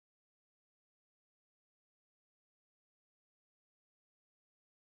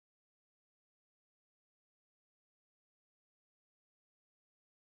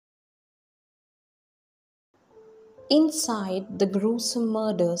Inside the gruesome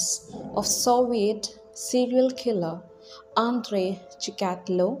murders of Soviet serial killer Andrei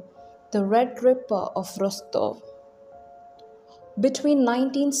Chikatilo, the Red Ripper of Rostov. Between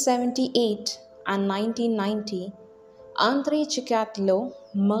 1978 and 1990, Andrei Chikatilo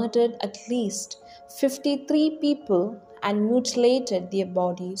murdered at least 53 people and mutilated their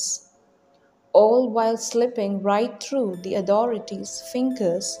bodies, all while slipping right through the authorities'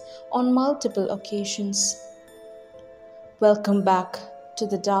 fingers on multiple occasions. Welcome back to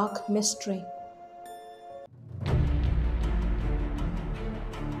the dark mystery.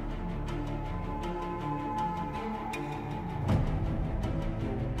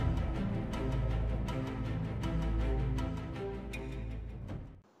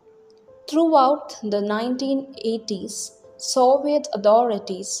 Throughout the 1980s, Soviet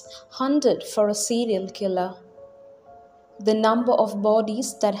authorities hunted for a serial killer. The number of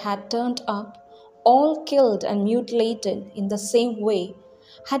bodies that had turned up, all killed and mutilated in the same way,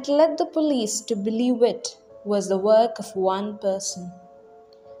 had led the police to believe it was the work of one person,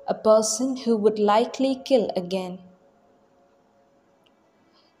 a person who would likely kill again.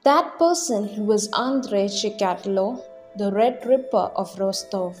 That person was Andrei Chikatilo, the Red Ripper of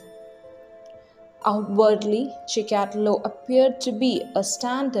Rostov. Outwardly, Chikatilo appeared to be a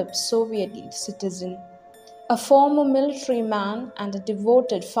stand-up Soviet citizen, a former military man and a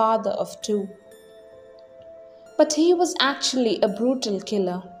devoted father of two. But he was actually a brutal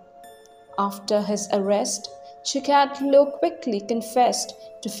killer. After his arrest, Chikatilo quickly confessed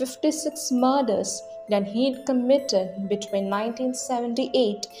to 56 murders that he'd committed between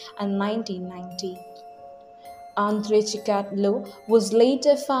 1978 and 1990. Andrei Chikatilo was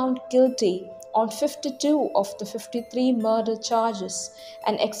later found guilty on 52 of the 53 murder charges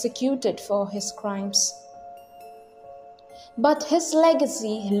and executed for his crimes. But his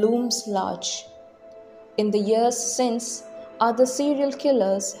legacy looms large. In the years since, other serial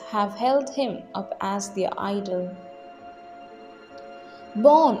killers have held him up as their idol.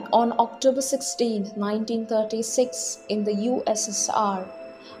 Born on October 16, 1936 in the USSR,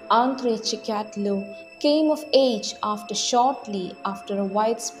 Andrei Chikatilo came of age shortly after a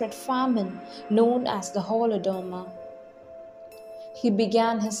widespread famine known as the Holodomor. He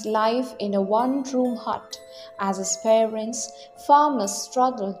began his life in a one-room hut as his parents, farmers,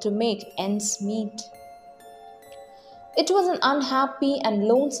 struggled to make ends meet. It was an unhappy and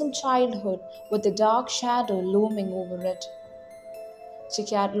lonesome childhood with a dark shadow looming over it.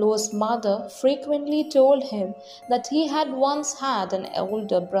 Chikatilo's mother frequently told him that he had once had an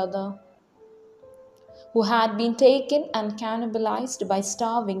older brother who had been taken and cannibalized by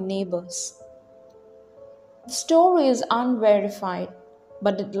starving neighbors. The story is unverified,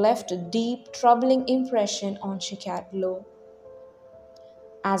 but it left a deep, troubling impression on Chikatilo.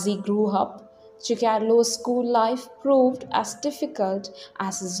 As he grew up, Chikatilo's school life proved as difficult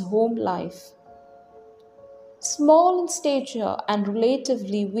as his home life. Small in stature and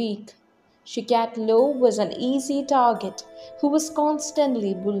relatively weak, Chikatilo was an easy target who was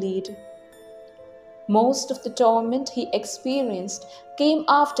constantly bullied. Most of the torment he experienced came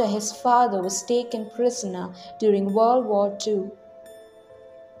after his father was taken prisoner during World War II.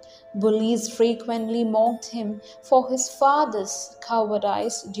 Bullies frequently mocked him for his father's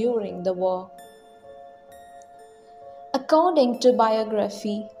cowardice during the war. According to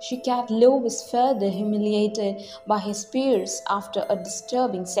biography, Chikatilo was further humiliated by his peers after a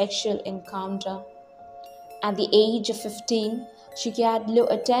disturbing sexual encounter. At the age of 15, Chikatilo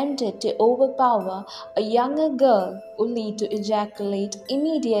attempted to overpower a younger girl only to ejaculate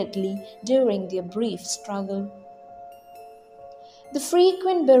immediately during their brief struggle. The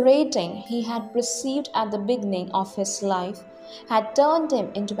frequent berating he had received at the beginning of his life had turned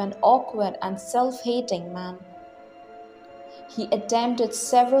him into an awkward and self-hating man. He attempted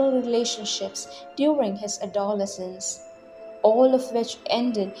several relationships during his adolescence, all of which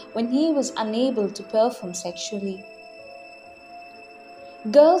ended when he was unable to perform sexually.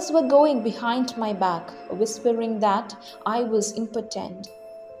 Girls were going behind my back, whispering that I was impotent.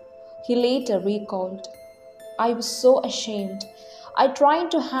 He later recalled, I was so ashamed. I tried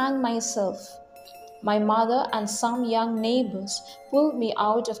to hang myself. My mother and some young neighbors pulled me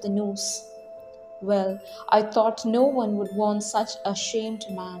out of the noose. Well, I thought no one would want such a shamed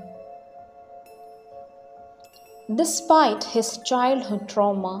man. Despite his childhood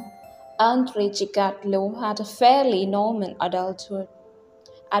trauma, Andrei Chikatilo had a fairly normal adulthood.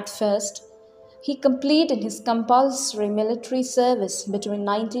 At first, he completed his compulsory military service between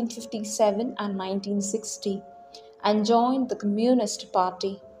 1957 and 1960 and joined the Communist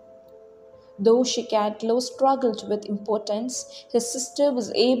Party. Though Shikatlo struggled with impotence, his sister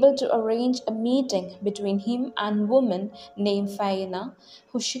was able to arrange a meeting between him and a woman named Faina,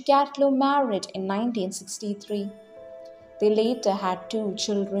 who Shikatlo married in 1963. They later had two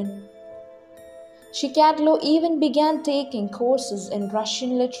children. Shikatlo even began taking courses in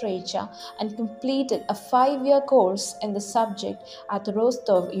Russian literature and completed a 5-year course in the subject at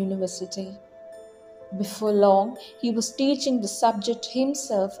Rostov University. Before long, he was teaching the subject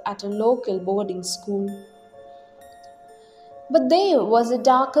himself at a local boarding school. But there was a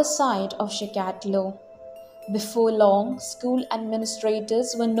darker side of Shikatlo. Before long, school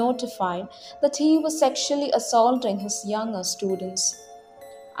administrators were notified that he was sexually assaulting his younger students.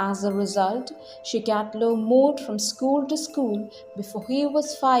 As a result, Shikatlo moved from school to school before he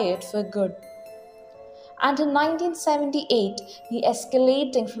was fired for good. And in 1978, he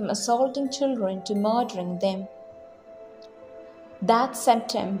escalating from assaulting children to murdering them. That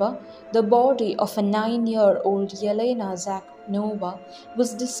September, the body of a 9-year-old Yelena Zakhanova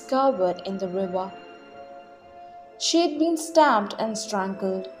was discovered in the river. She had been stabbed and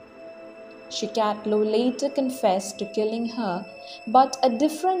strangled. Shikatlo later confessed to killing her, but a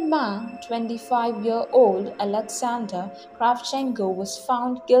different man, 25-year-old Alexander Kravchenko, was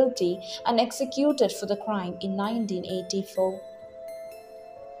found guilty and executed for the crime in 1984.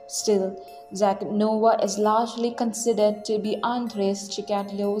 Still, Zakhanova is largely considered to be Andrei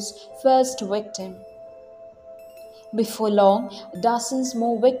Shikatlo's first victim. Before long, dozens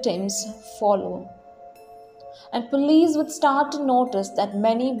more victims followed, and police would start to notice that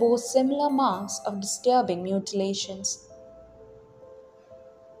many bore similar marks of disturbing mutilations.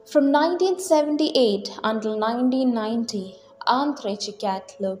 From 1978 until 1990, Andrei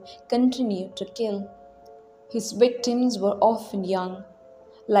Chikatilo continued to kill. His victims were often young,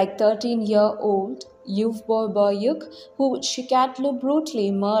 like 13-year-old Yevboy Boyuk, who Chikatilo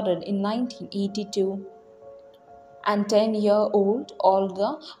brutally murdered in 1982, and 10-year-old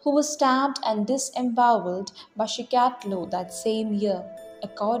Olga, who was stabbed and disemboweled by Chikatilo that same year,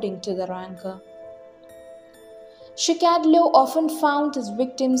 according to the ranker. Chikatilo often found his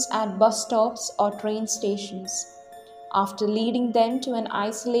victims at bus stops or train stations. After leading them to an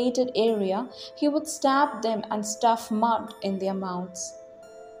isolated area, he would stab them and stuff mud in their mouths.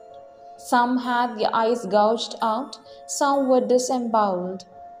 Some had their eyes gouged out, some were disemboweled,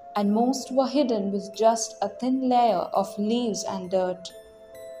 and most were hidden with just a thin layer of leaves and dirt.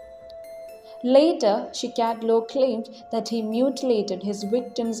 Later, Chikatilo claimed that he mutilated his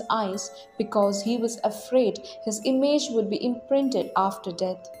victims' eyes because he was afraid his image would be imprinted after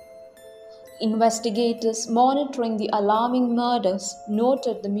death. Investigators monitoring the alarming murders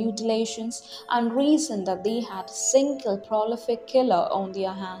noted the mutilations and reasoned that they had a single prolific killer on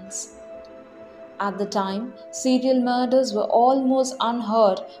their hands. At the time, serial murders were almost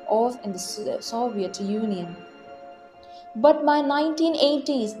unheard of in the Soviet Union. But by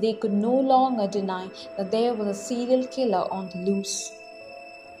 1980s, they could no longer deny that there was a serial killer on the loose.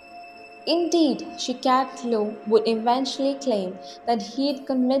 Indeed, Chikatilo would eventually claim that he had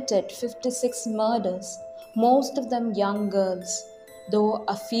committed 56 murders, most of them young girls, though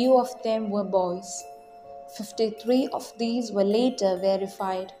a few of them were boys. 53 of these were later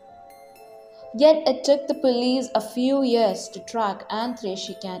verified. Yet it took the police a few years to track Andrei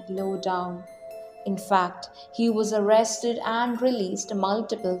Chikatilo down. In fact, he was arrested and released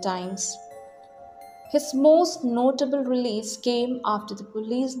multiple times. His most notable release came after the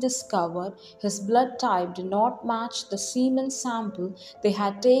police discovered his blood type did not match the semen sample they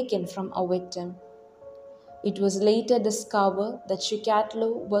had taken from a victim. It was later discovered that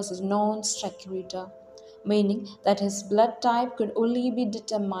Chikatilo was a non-secretor, meaning that his blood type could only be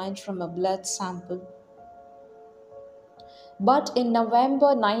determined from a blood sample. But in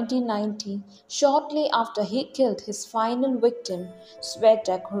November 1990, shortly after he killed his final victim,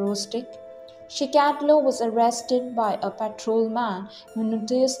 Svetak Rostik, Chikatilo was arrested by a patrolman who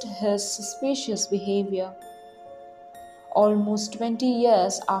noticed his suspicious behavior. Almost 20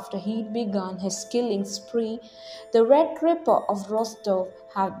 years after he'd begun his killing spree, the Red Ripper of Rostov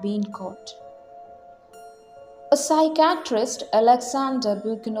had been caught. A psychiatrist, Alexander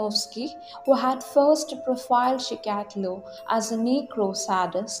Buchanovsky, who had first profiled Chikatilo as a Negro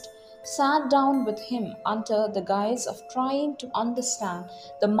sadist, sat down with him under the guise of trying to understand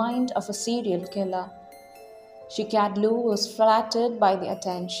the mind of a serial killer. Chikatilo was flattered by the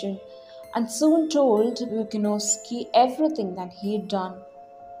attention and soon told Buchanovsky everything that he had done.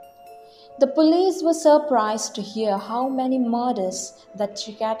 The police were surprised to hear how many murders that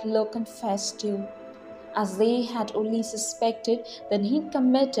Chikatilo confessed to, as they had only suspected that he'd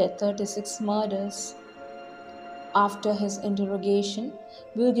committed 36 murders. After his interrogation,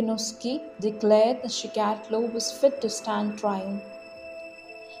 Buginowski declared that Shikatlo was fit to stand trial.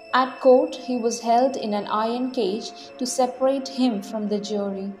 At court, he was held in an iron cage to separate him from the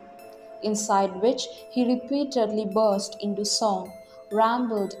jury, inside which he repeatedly burst into song,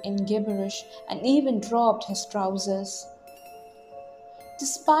 rambled in gibberish, and even dropped his trousers.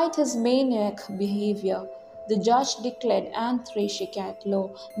 Despite his maniac behavior, the judge declared Andrei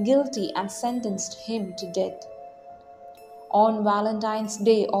Shikatlo guilty and sentenced him to death. On Valentine's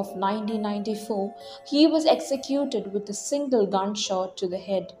Day of 1994, he was executed with a single gunshot to the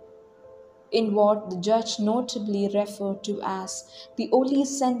head, in what the judge notably referred to as the only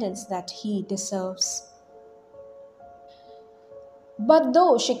sentence that he deserves. But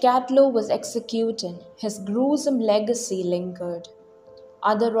though Shikatlo was executed, his gruesome legacy lingered.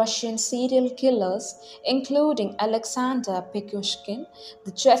 Other Russian serial killers, including Alexander Pekushkin,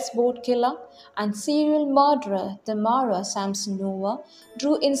 the chessboard killer, and serial murderer Tamara Samsonova,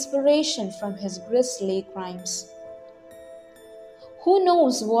 drew inspiration from his grisly crimes. Who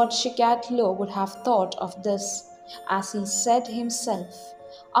knows what Shikatlo would have thought of this, as he said himself,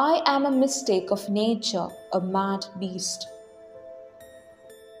 "I am a mistake of nature, a mad beast."